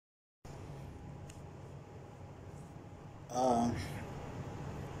Um,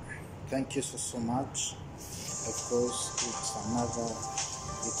 Thank you so much. Of course, it's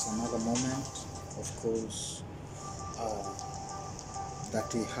another moment. Of course, uh,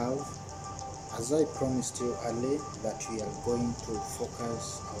 that we have. As I promised you earlier, that we are going to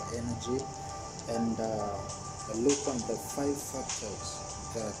focus our energy and look on the 5 factors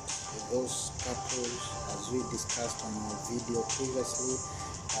that those couples, as we discussed on our video previously,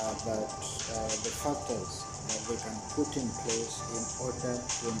 the factors that they can put in place in order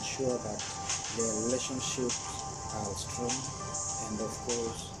to ensure that their relationships are strong and of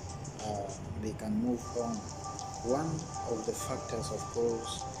course they can move on. One of the factors, of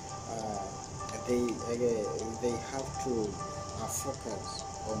course, they have to focus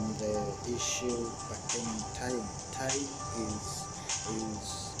on the issue pertaining time. Time is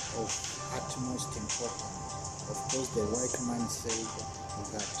of utmost importance. Of course, the white man said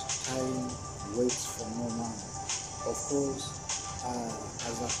that time waits for no man. Of course,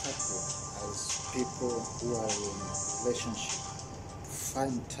 as a couple, as people who are in relationship,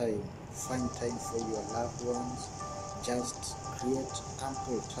 find time for your loved ones. Just create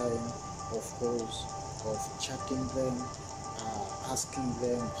ample time, of course, of chatting them, asking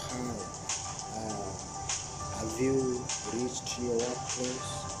them hi, have you reached your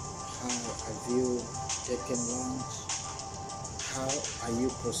workplace, hi, have you taken lunch, how are you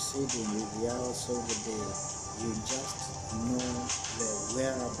proceeding with the hours of the day. You just know the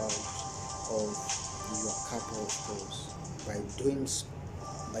whereabouts of your couple, of course. By doing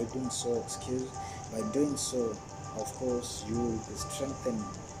so, of course, you will strengthen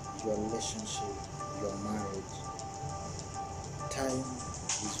your relationship, your marriage. Time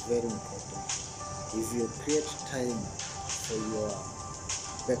is very important. If you create time for your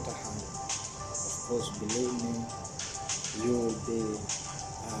better half, of course, believe me, you will be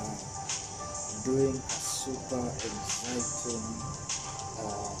doing a super exciting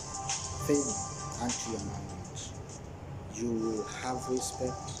thing unto your marriage. You will have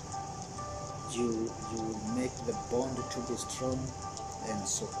respect. You will make the bond to be strong, and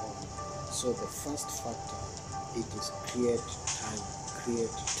so on. So the first factor, it is create time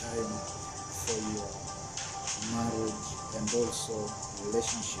for your marriage and also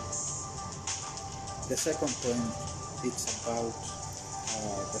relationship. The second point, it's about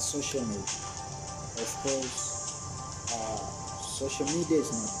the social media. Of course, social media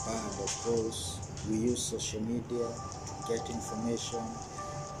is not bad. Of course, we use social media to get information,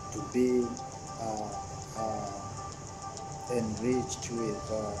 to be enriched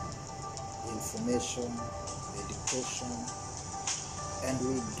with information, education, and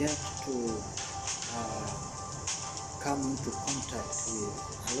we get to come into contact with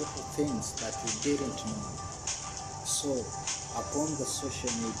a lot of things that we didn't know. So upon the social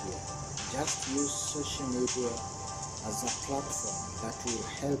media, just use social media as a platform that will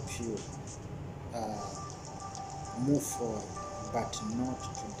help you move forward, but not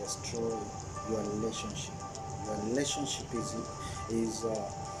to destroy your relationship. Your relationship is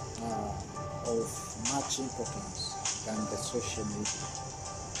of much importance than the social media.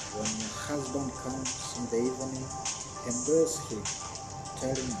 When your husband comes in the evening, embrace him,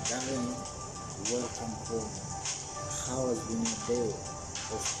 tell him, darling, welcome home. How has been your day?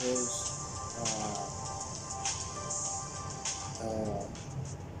 Of course,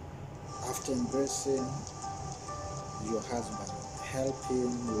 after embracing your husband, help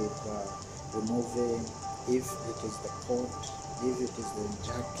him with removing, if it is the coat, if it is the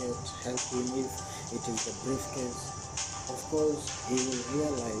jacket, help him if it is the briefcase. Of course, he will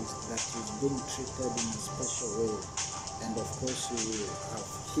realize that he's being treated in a special way, and of course he will have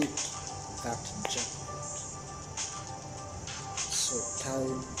hit that jackpot. So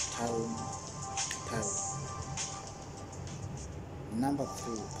time.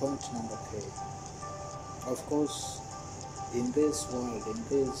 Point number three. Of course, in this world, in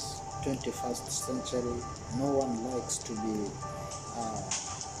this 21st century, no one likes to be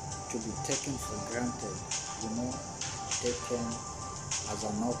taken for granted, taken as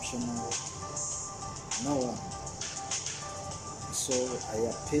an optional. No one. So I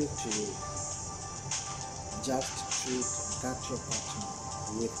appeal to you, just treat that your partner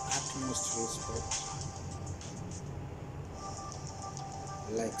with utmost respect,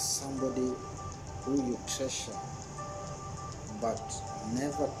 like somebody who you treasure, but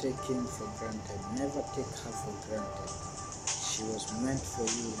never take him for granted, never take her for granted. She was meant for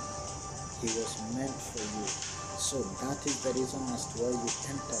you, he was meant for you. So that is the reason as to why you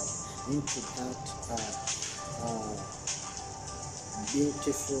enter into that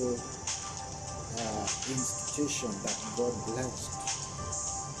beautiful institution that God blessed.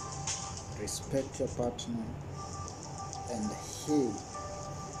 Respect your partner and he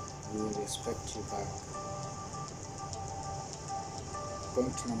will respect you back.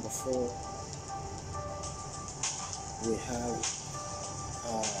 Point number 4, we have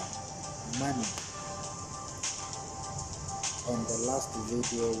money. On the last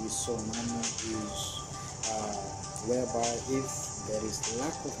video we saw money is whereby if there is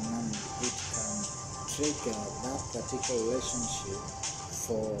lack of money, it can trigger that particular relationship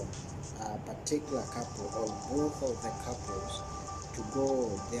for a particular couple or both of the couples to go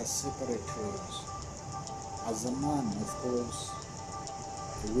their separate ways. As a man, of course,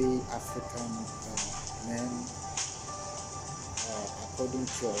 we African men, according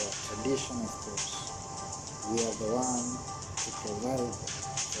to our tradition, of course, we are the one to provide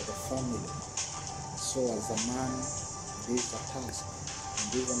for the family. So as a man, this is a task, and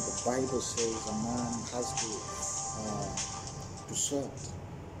even the Bible says a man has to sweat.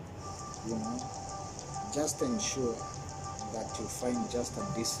 Just ensure that you find just a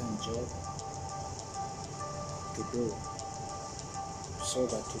decent job to do, so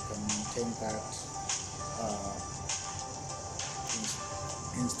that you can maintain that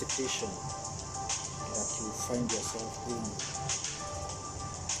institution that you find yourself in.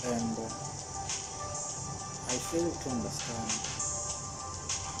 And I fail to understand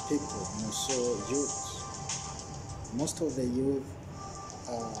people, so youth. Most of the youth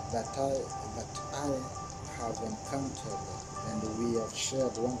that I have encountered, and we have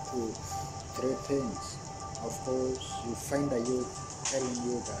shared 1, 2, 3 things. Of course, you find a youth telling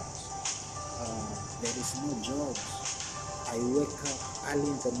you that there is no jobs. I wake up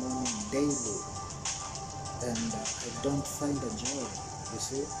early in the morning daily and I don't find a job. You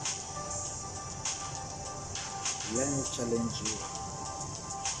see? Let me challenge you.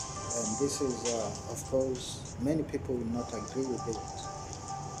 And this is, of course, many people will not agree with it.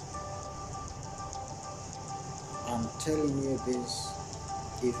 I'm telling you this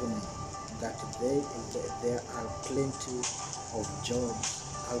evening that there are plenty of jobs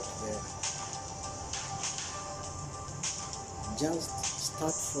out there. Just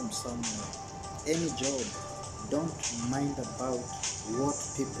start from somewhere. Any job. Don't mind about what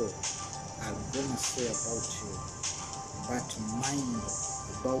people are gonna say about you, but mind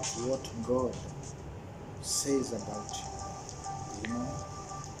about what God says about you.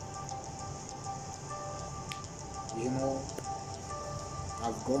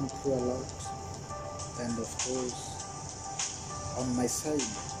 I've gone through a lot, and of course, on my side,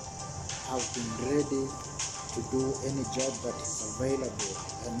 I've been ready to do any job that is available,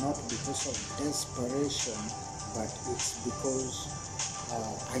 and not because of desperation, but it's because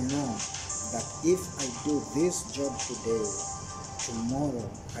I know that if I do this job today, tomorrow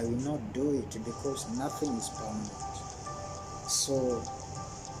I will not do it, because nothing is permanent. So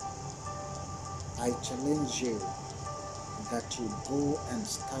I challenge you that you go and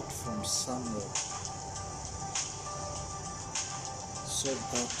start from somewhere, so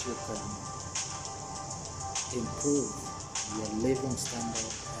that you can improve your living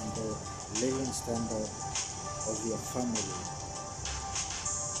standard and the living standard of your family.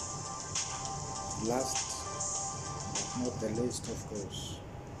 Last but not the least, of course,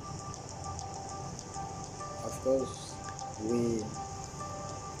 we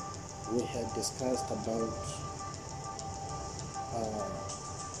had discussed about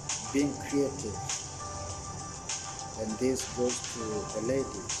being creative, and this goes to the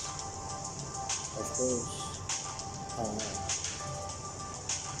ladies. Of course,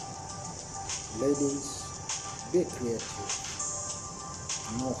 ladies, be creative.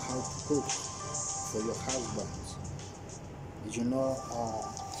 Know how to cook for your husbands.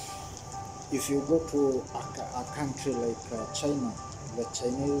 If you go to a country like China, the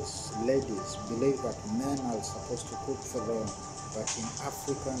Chinese ladies believe that men are supposed to cook for them, but in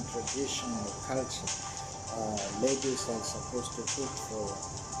African traditional culture, ladies are supposed to cook for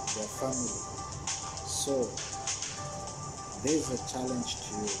their family. So there is a challenge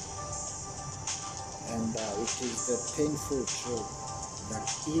to you, and it is the painful truth that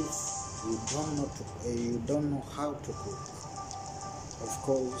if you don't know how to cook, of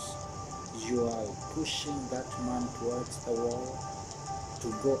course you are pushing that man towards the wall to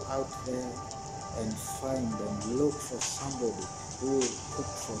go out there and find and look for somebody who will cook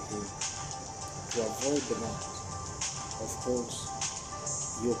for him. To avoid that, of course,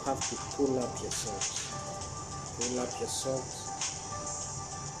 you have to pull up your socks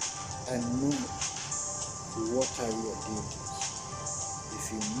and know what are your duties. If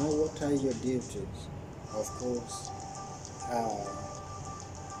you know what are your duties, of course,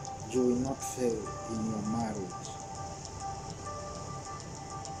 you will not fail in your marriage.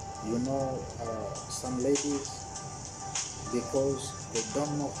 Some ladies, because they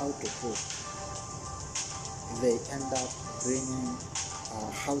don't know how to cook. They end up bringing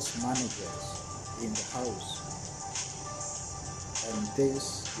house managers in the house, and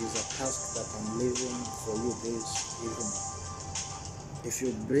this is a task that I'm leaving for you this evening. If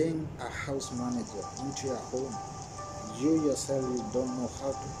you bring a house manager into your home, you yourself you don't know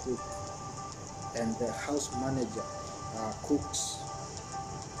how to cook, and the house manager cooks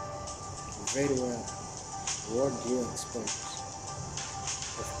very well, what do you expect?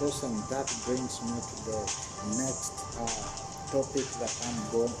 Of course, and that brings me to the next topic that I'm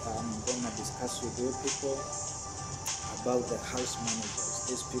gonna discuss with you people about the house managers.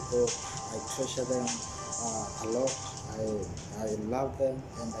 These people, I treasure them a lot. I love them,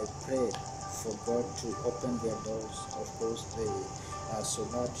 and I pray for God to open their doors. Of course, so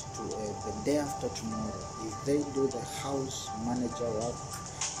that the day after tomorrow, if they do the house manager work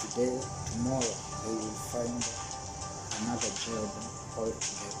today, tomorrow they will find another job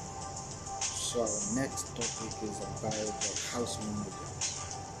altogether. So our next topic is about the house managers.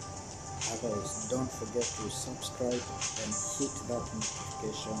 Others, don't forget to subscribe and hit that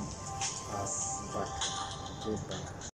notification button. Goodbye.